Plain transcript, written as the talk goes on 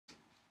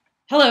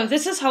Hello,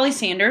 this is Holly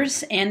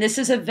Sanders, and this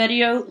is a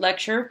video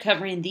lecture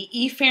covering the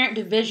efferent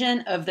division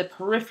of the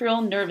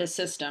peripheral nervous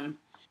system.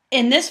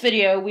 In this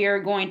video, we are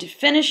going to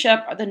finish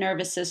up the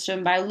nervous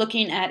system by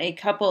looking at a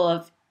couple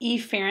of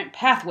efferent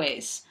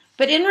pathways.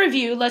 But in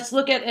review, let's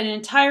look at an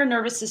entire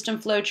nervous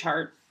system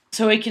flowchart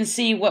so we can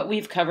see what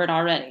we've covered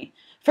already.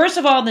 First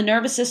of all, the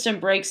nervous system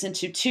breaks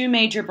into two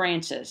major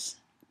branches.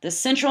 The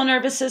central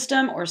nervous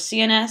system, or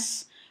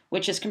CNS,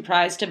 which is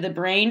comprised of the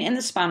brain and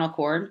the spinal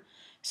cord.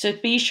 So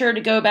be sure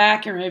to go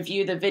back and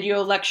review the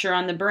video lecture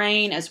on the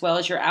brain as well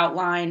as your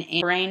outline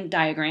and brain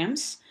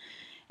diagrams.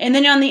 And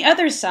then on the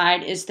other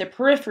side is the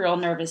peripheral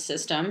nervous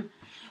system,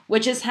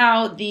 which is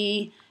how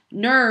the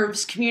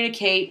nerves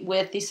communicate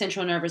with the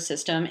central nervous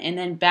system and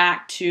then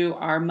back to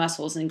our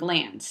muscles and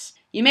glands.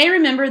 You may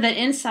remember that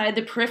inside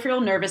the peripheral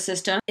nervous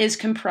system is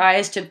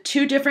comprised of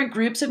two different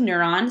groups of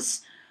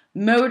neurons,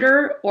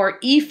 motor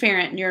or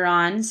efferent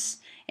neurons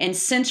and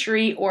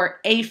sensory or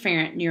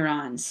afferent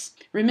neurons.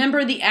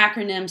 Remember the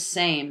acronym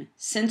SAME,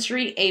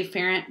 sensory,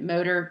 afferent,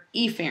 motor,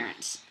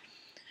 efferent.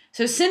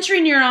 So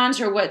sensory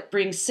neurons are what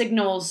bring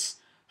signals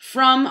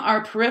from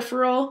our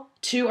peripheral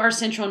to our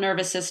central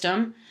nervous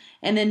system,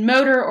 and then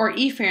motor or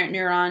efferent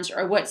neurons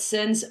are what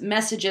sends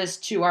messages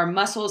to our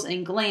muscles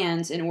and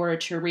glands in order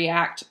to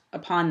react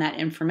upon that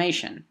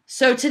information.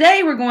 So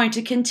today we're going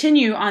to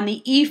continue on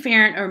the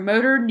efferent or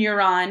motor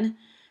neuron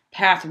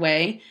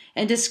pathway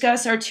and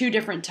discuss our two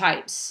different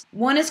types.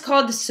 One is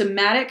called the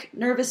somatic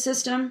nervous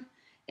system,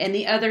 and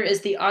the other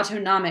is the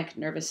autonomic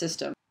nervous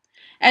system.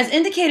 As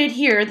indicated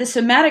here, the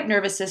somatic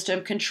nervous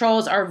system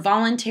controls our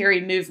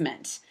voluntary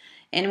movement.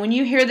 And when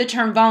you hear the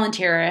term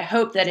voluntary, I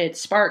hope that it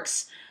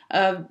sparks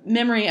a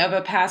memory of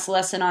a past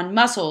lesson on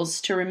muscles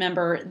to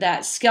remember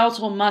that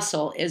skeletal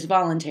muscle is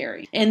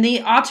voluntary. And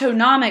the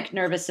autonomic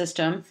nervous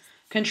system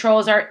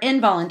controls our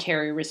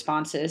involuntary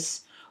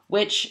responses,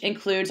 which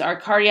includes our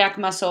cardiac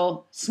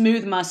muscle,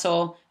 smooth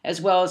muscle, as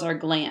well as our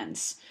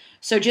glands.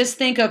 So just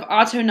think of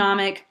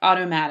autonomic,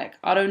 automatic,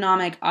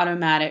 autonomic,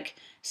 automatic.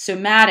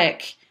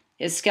 Somatic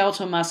is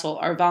skeletal muscle,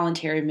 our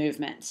voluntary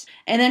movements.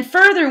 And then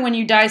further, when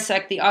you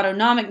dissect the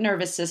autonomic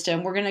nervous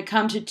system, we're going to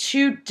come to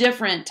two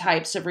different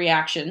types of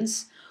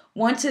reactions.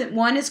 One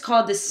is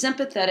called the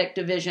sympathetic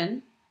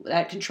division,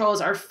 that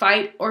controls our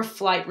fight or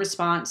flight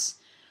response,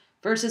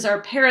 versus our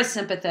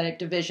parasympathetic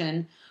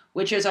division,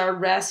 which is our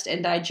rest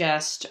and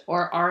digest,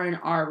 or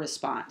R&R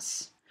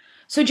response.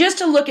 So just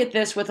to look at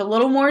this with a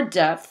little more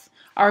depth,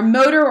 our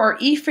motor or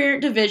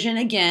efferent division,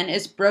 again,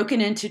 is broken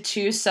into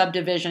two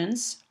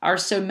subdivisions. Our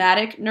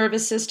somatic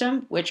nervous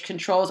system, which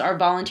controls our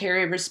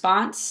voluntary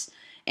response,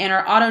 and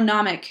our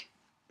autonomic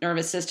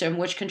nervous system,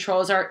 which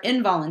controls our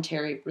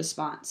involuntary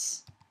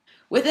response.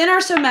 Within our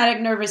somatic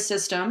nervous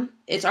system,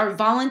 it's our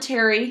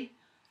voluntary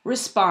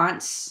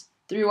response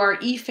through our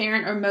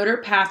efferent or motor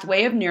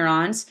pathway of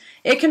neurons.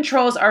 It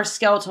controls our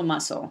skeletal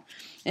muscle.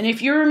 And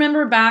if you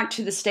remember back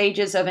to the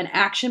stages of an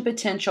action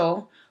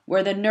potential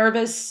where the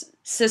nervous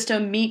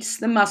system meets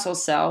the muscle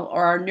cell,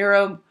 or our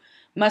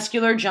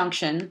neuromuscular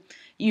junction,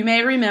 you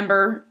may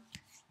remember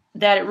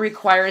that it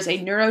requires a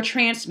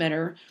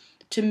neurotransmitter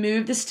to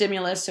move the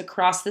stimulus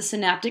across the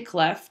synaptic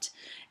cleft,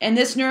 and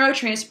this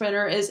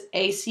neurotransmitter is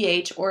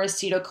ACH, or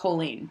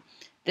acetylcholine.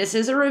 This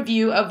is a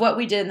review of what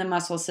we did in the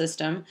muscle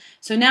system,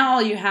 so now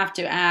all you have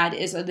to add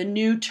is the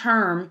new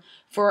term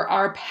for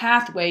our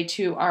pathway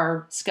to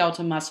our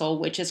skeletal muscle,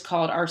 which is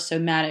called our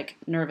somatic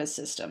nervous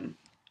system.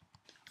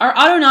 Our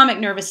autonomic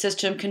nervous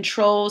system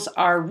controls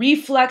our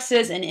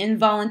reflexes and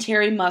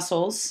involuntary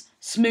muscles,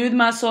 smooth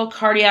muscle,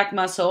 cardiac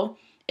muscle.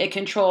 It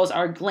controls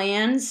our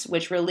glands,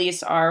 which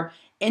release our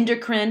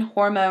endocrine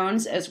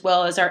hormones as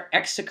well as our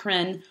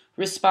exocrine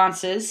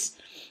responses.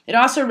 It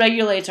also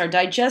regulates our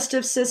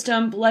digestive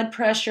system, blood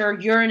pressure,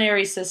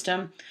 urinary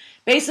system,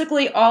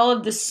 basically all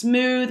of the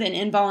smooth and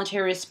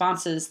involuntary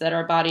responses that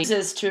our body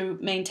uses to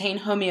maintain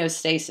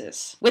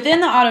homeostasis. Within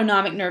the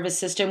autonomic nervous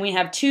system, we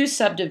have two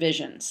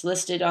subdivisions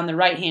listed on the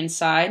right-hand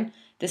side,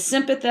 the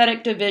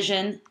sympathetic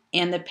division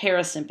and the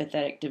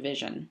parasympathetic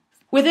division.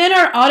 Within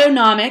our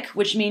autonomic,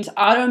 which means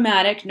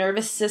automatic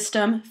nervous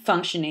system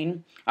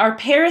functioning, our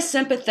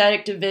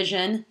parasympathetic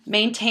division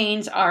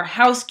maintains our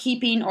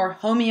housekeeping or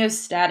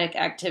homeostatic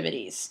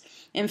activities.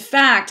 In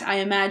fact, I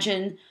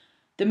imagine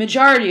the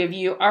majority of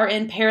you are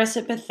in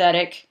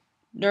parasympathetic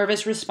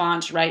nervous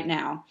response right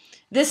now.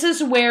 This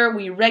is where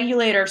we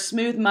regulate our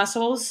smooth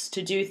muscles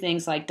to do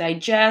things like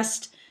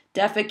digest,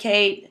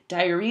 defecate,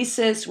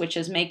 diuresis, which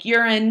is make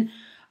urine,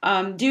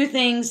 do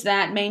things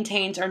that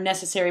maintains our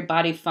necessary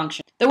body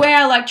function. The way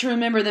I like to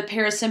remember the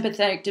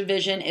parasympathetic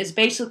division is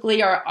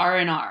basically our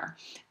R&R.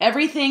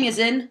 Everything is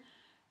in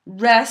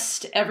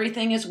rest,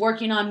 everything is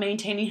working on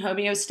maintaining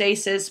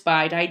homeostasis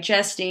by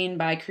digesting,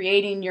 by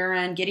creating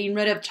urine, getting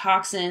rid of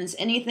toxins,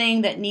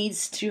 anything that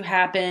needs to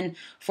happen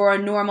for a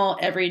normal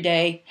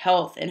everyday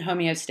health and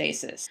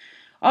homeostasis.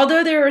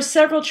 Although there are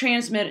several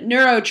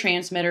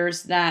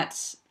neurotransmitters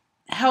that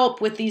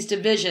help with these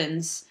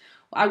divisions,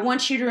 I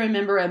want you to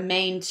remember a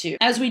main two.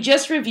 As we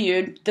just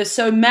reviewed, the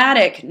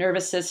somatic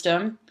nervous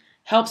system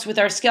helps with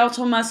our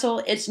skeletal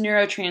muscle. Its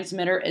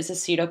neurotransmitter is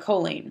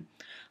acetylcholine.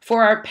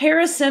 For our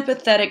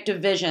parasympathetic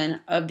division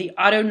of the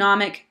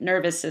autonomic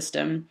nervous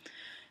system,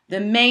 the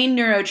main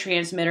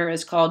neurotransmitter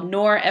is called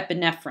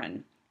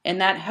norepinephrine, and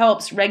that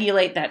helps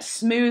regulate that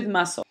smooth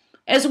muscle.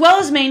 As well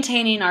as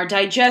maintaining our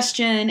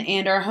digestion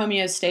and our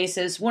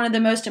homeostasis, one of the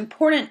most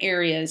important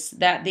areas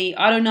that the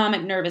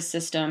autonomic nervous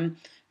system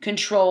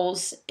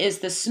controls is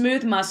the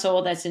smooth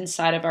muscle that's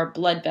inside of our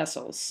blood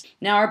vessels.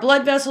 Now, our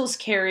blood vessels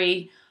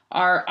carry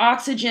our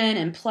oxygen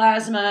and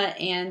plasma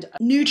and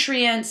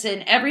nutrients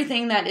and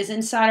everything that is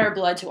inside our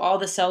blood to all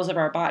the cells of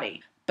our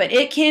body. But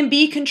it can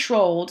be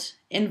controlled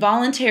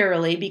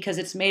involuntarily, because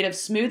it's made of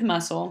smooth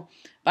muscle,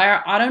 by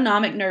our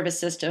autonomic nervous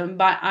system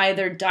by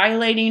either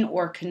dilating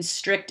or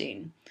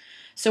constricting.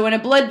 So when a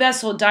blood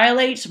vessel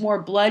dilates, more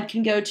blood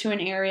can go to an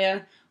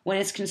area. When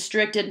it's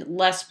constricted,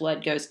 less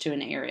blood goes to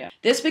an area.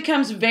 This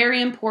becomes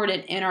very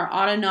important in our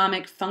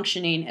autonomic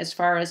functioning as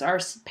far as our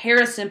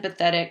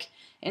parasympathetic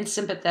and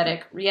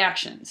sympathetic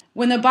reactions.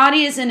 When the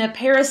body is in a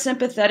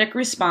parasympathetic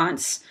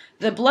response,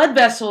 the blood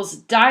vessels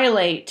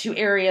dilate to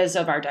areas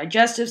of our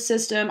digestive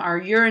system, our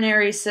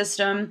urinary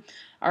system,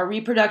 our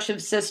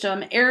reproductive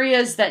system,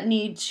 areas that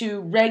need to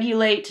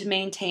regulate to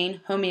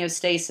maintain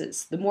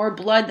homeostasis. The more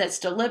blood that's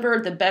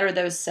delivered, the better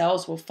those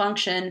cells will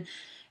function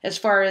as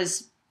far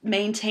as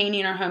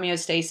maintaining our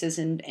homeostasis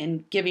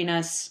and giving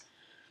us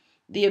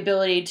the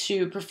ability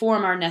to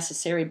perform our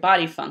necessary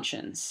body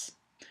functions.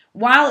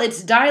 While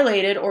it's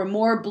dilated, or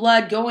more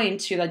blood going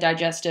to the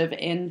digestive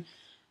and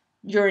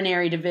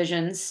urinary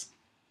divisions,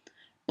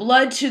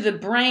 blood to the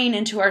brain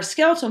and to our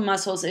skeletal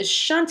muscles is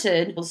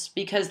shunted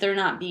because they're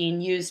not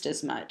being used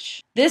as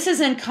much. This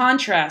is in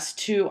contrast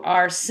to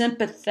our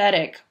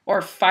sympathetic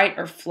or fight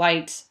or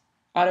flight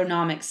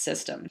autonomic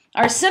system.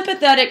 Our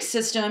sympathetic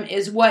system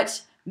is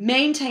what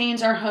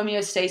maintains our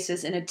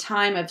homeostasis in a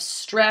time of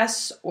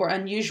stress or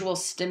unusual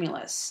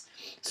stimulus.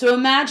 So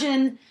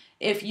imagine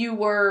if you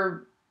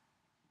were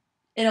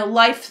in a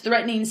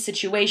life-threatening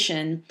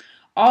situation,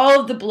 all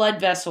of the blood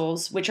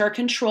vessels, which are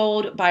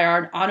controlled by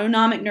our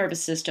autonomic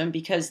nervous system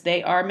because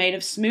they are made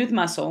of smooth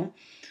muscle,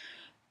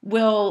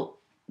 will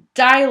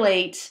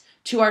dilate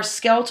to our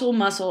skeletal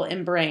muscle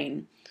and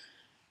brain.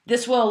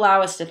 This will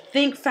allow us to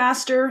think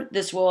faster.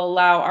 This will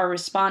allow our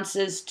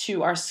responses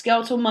to our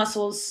skeletal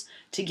muscles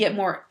to get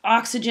more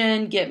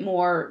oxygen,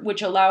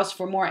 which allows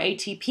for more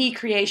ATP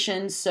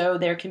creation, so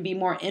there can be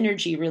more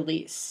energy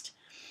released.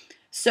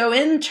 So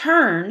in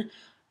turn,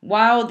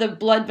 while the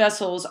blood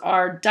vessels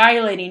are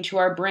dilating to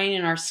our brain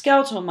and our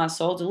skeletal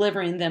muscle,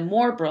 delivering them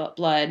more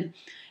blood,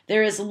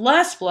 there is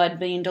less blood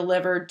being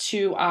delivered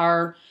to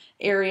our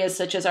areas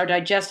such as our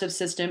digestive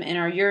system and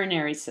our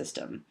urinary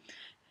system.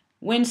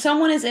 When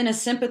someone is in a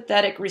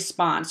sympathetic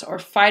response or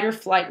fight or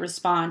flight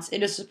response,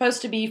 it is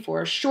supposed to be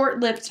for a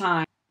short-lived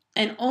time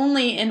and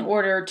only in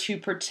order to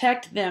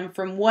protect them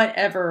from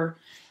whatever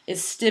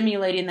is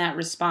stimulating that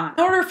response.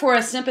 In order for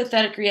a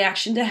sympathetic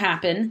reaction to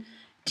happen,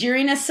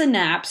 during a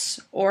synapse,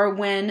 or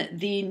when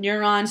the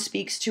neuron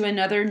speaks to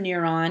another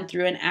neuron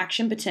through an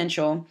action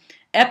potential,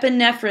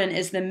 epinephrine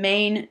is the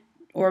main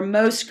or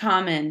most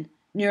common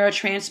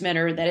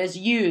neurotransmitter that is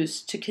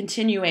used to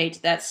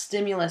continuate that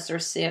stimulus or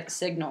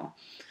signal.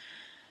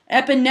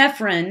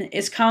 Epinephrine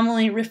is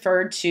commonly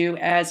referred to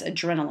as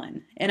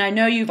adrenaline. And I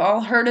know you've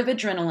all heard of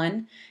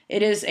adrenaline.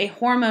 It is a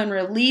hormone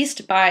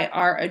released by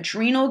our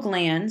adrenal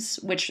glands,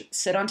 which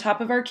sit on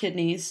top of our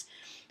kidneys,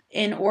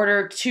 in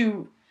order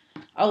to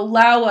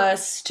allow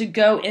us to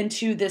go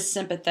into this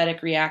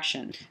sympathetic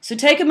reaction. So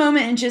take a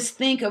moment and just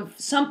think of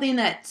something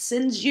that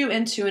sends you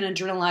into an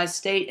adrenalized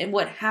state and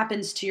what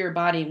happens to your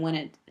body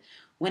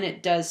when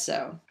it does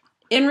so.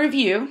 In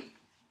review,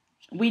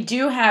 we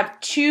do have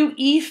two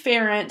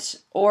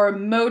efferent or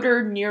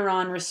motor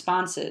neuron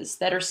responses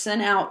that are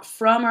sent out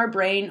from our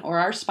brain or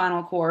our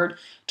spinal cord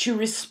to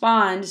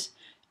respond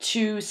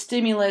to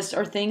stimulus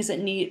or things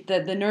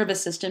that the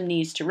nervous system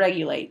needs to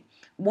regulate.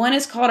 One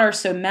is called our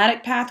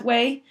somatic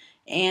pathway,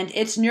 and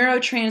its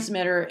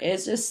neurotransmitter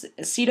is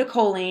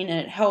acetylcholine, and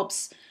it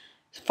helps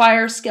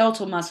fire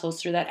skeletal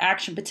muscles through that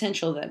action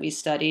potential that we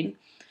studied.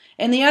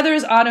 And the other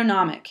is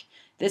autonomic.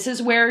 This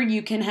is where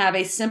you can have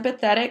a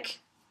sympathetic,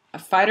 a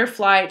fight or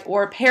flight,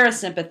 or a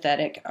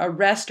parasympathetic, a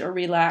rest or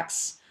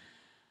relax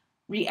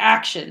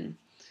reaction.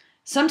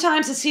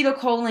 Sometimes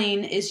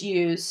acetylcholine is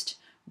used,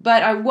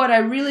 but what I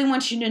really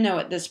want you to know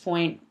at this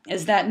point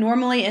is that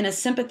normally in a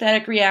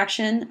sympathetic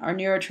reaction, our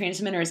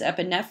neurotransmitter is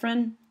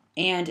epinephrine,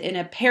 and in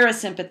a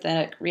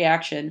parasympathetic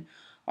reaction,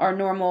 our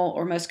normal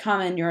or most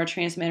common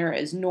neurotransmitter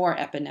is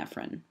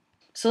norepinephrine.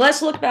 So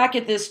let's look back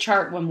at this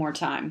chart one more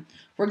time.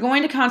 We're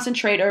going to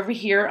concentrate over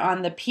here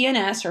on the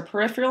PNS, or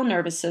peripheral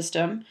nervous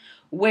system,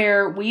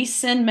 where we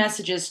send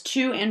messages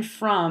to and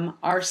from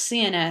our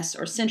CNS,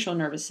 or central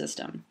nervous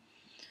system.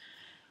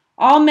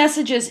 All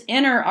messages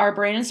enter our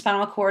brain and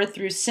spinal cord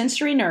through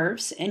sensory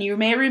nerves, and you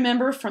may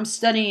remember from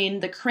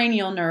studying the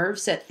cranial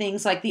nerves that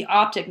things like the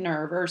optic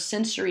nerve, or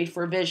sensory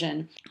for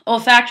vision,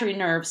 olfactory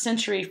nerve,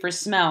 sensory for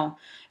smell,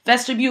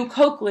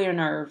 vestibulocochlear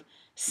nerve,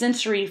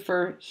 sensory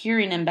for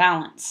hearing and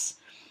balance.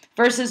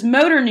 versus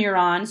motor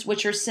neurons,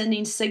 which are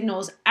sending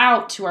signals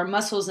out to our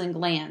muscles and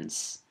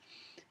glands.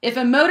 If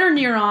a motor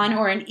neuron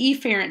or an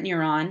efferent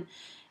neuron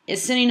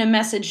is sending a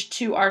message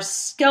to our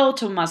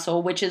skeletal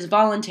muscle, which is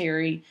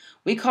voluntary,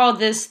 we call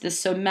this the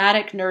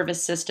somatic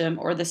nervous system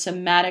or the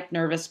somatic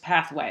nervous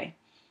pathway.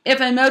 If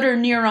a motor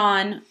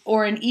neuron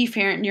or an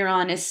efferent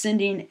neuron is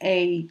sending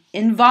an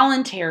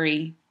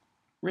involuntary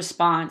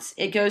response,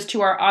 it goes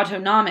to our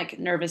autonomic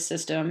nervous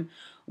system,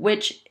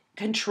 which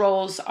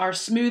controls our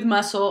smooth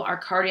muscle, our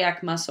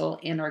cardiac muscle,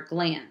 and our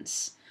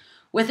glands.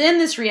 Within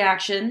this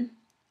reaction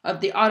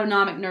of the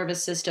autonomic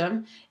nervous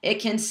system, it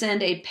can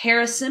send a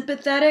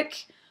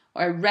parasympathetic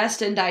or a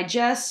rest and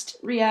digest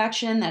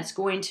reaction that's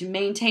going to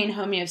maintain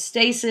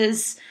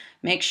homeostasis,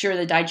 make sure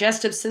the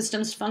digestive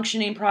system's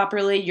functioning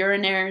properly,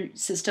 urinary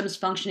system's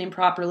functioning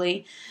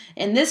properly.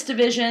 In this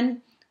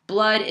division,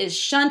 blood is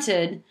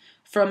shunted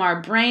from our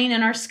brain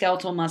and our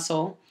skeletal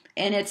muscle,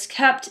 and it's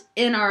kept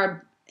in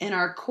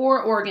our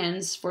core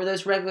organs for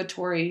those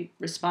regulatory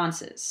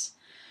responses.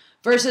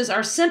 Versus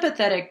our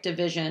sympathetic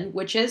division,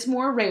 which is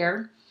more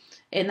rare,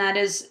 and that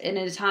is in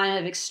a time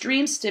of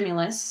extreme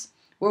stimulus,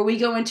 where we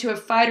go into a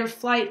fight or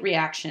flight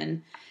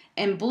reaction,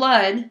 and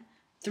blood,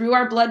 through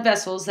our blood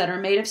vessels that are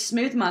made of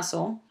smooth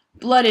muscle,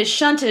 blood is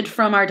shunted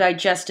from our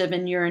digestive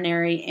and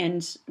urinary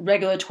and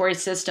regulatory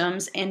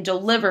systems and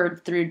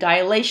delivered through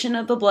dilation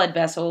of the blood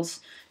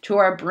vessels to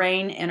our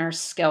brain and our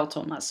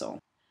skeletal muscle.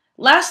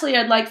 Lastly,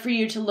 I'd like for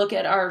you to look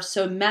at our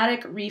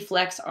somatic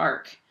reflex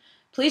arc.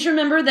 Please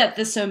remember that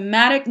the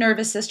somatic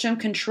nervous system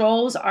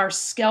controls our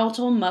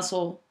skeletal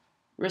muscle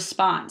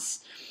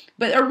response.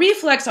 But a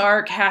reflex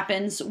arc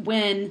happens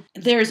when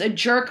there's a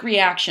jerk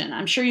reaction.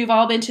 I'm sure you've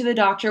all been to the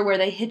doctor where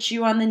they hit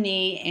you on the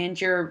knee and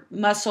your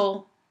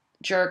muscle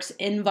jerks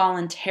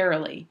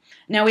involuntarily.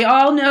 Now, we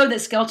all know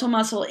that skeletal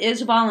muscle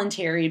is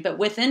voluntary, but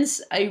within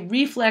a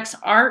reflex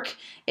arc,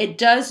 it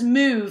does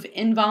move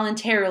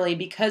involuntarily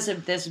because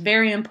of this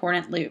very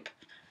important loop.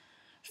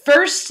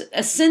 First,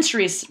 a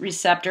sensory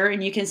receptor,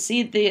 and you can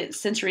see the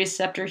sensory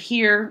receptor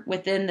here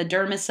within the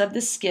dermis of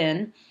the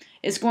skin,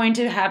 is going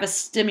to have a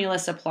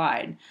stimulus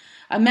applied.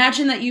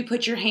 Imagine that you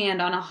put your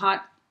hand on a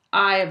hot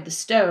eye of the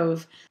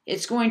stove.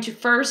 It's going to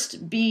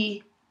first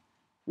be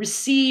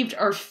received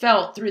or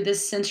felt through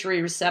this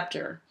sensory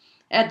receptor.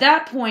 At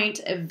that point,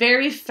 a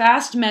very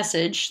fast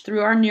message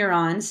through our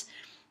neurons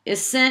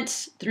is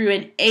sent through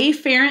an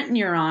afferent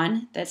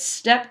neuron, that's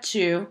step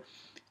 2,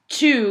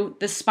 to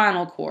the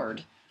spinal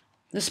cord.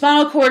 The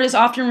spinal cord is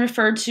often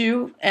referred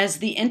to as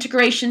the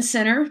integration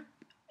center,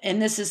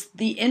 and this is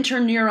the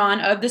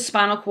interneuron of the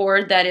spinal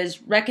cord that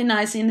is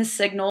recognizing the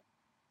signal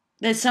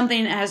that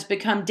something has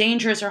become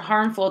dangerous or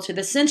harmful to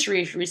the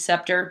sensory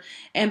receptor,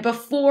 and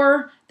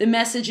before the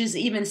message is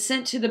even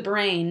sent to the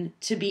brain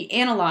to be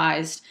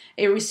analyzed,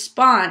 a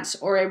response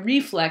or a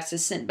reflex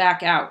is sent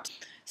back out.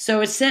 So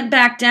it's sent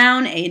back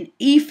down an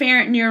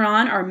efferent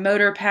neuron, or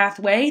motor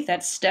pathway,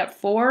 that's step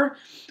 4,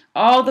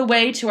 all the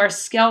way to our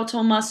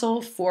skeletal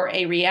muscle for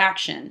a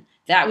reaction.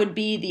 That would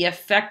be the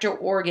effector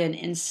organ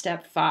in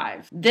step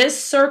 5.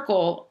 This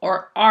circle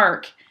or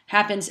arc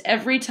happens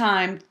every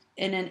time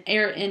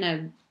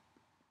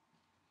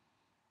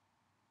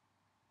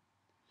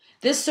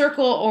This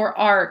circle or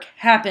arc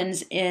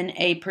happens in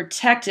a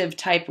protective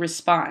type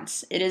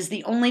response. It is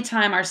the only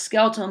time our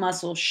skeletal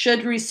muscle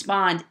should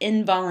respond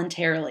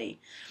involuntarily.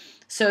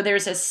 So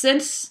there's a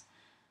sense.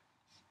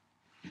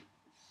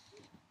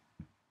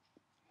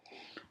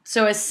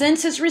 So a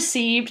sense is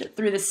received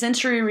through the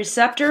sensory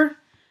receptor,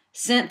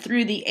 sent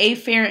through the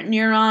afferent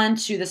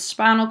neuron to the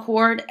spinal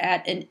cord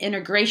at an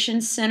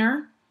integration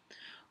center,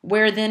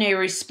 where then a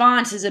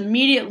response is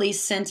immediately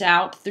sent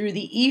out through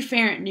the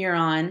efferent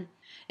neuron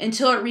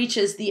until it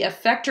reaches the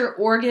effector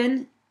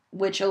organ,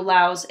 which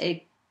allows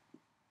a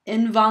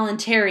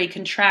involuntary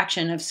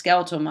contraction of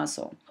skeletal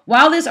muscle.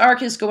 While this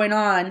arc is going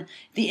on,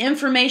 the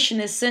information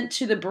is sent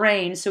to the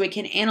brain so it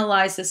can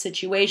analyze the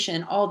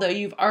situation. Although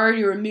you've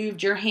already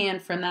removed your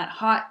hand from that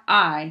hot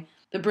eye,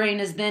 the brain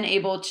is then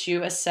able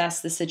to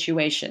assess the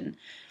situation.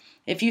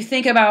 If you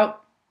think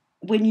about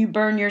when you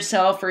burn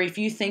yourself, or if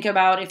you think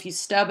about if you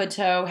stub a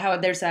toe, how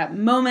there's that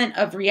moment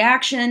of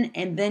reaction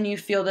and then you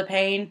feel the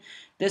pain,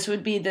 this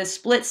would be the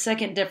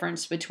split-second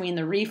difference between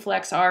the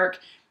reflex arc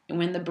and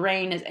when the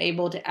brain is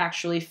able to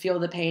actually feel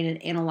the pain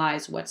and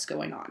analyze what's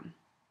going on.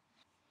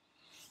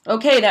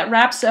 Okay, that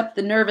wraps up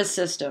the nervous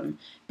system.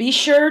 Be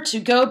sure to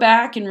go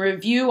back and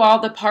review all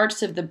the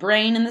parts of the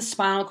brain and the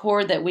spinal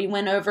cord that we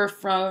went over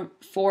for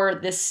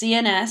the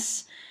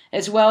CNS,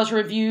 as well as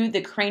review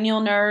the cranial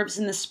nerves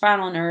and the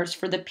spinal nerves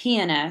for the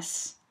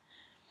PNS.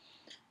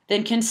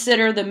 Then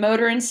consider the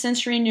motor and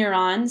sensory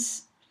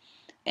neurons,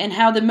 and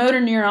how the motor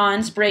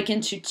neurons break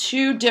into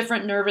 2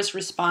 different nervous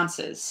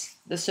responses,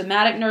 the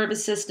somatic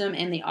nervous system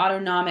and the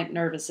autonomic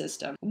nervous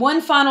system.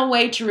 One final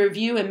way to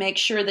review and make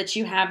sure that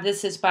you have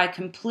this is by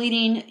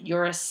completing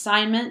your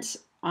assignment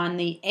on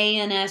the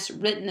ANS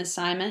written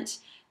assignment.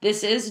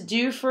 This is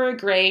due for a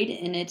grade,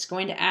 and it's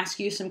going to ask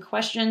you some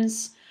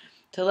questions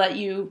to let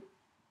you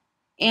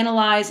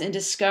analyze and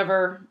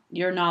discover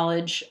your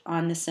knowledge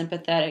on the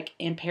sympathetic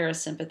and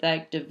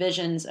parasympathetic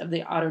divisions of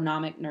the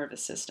autonomic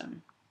nervous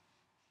system.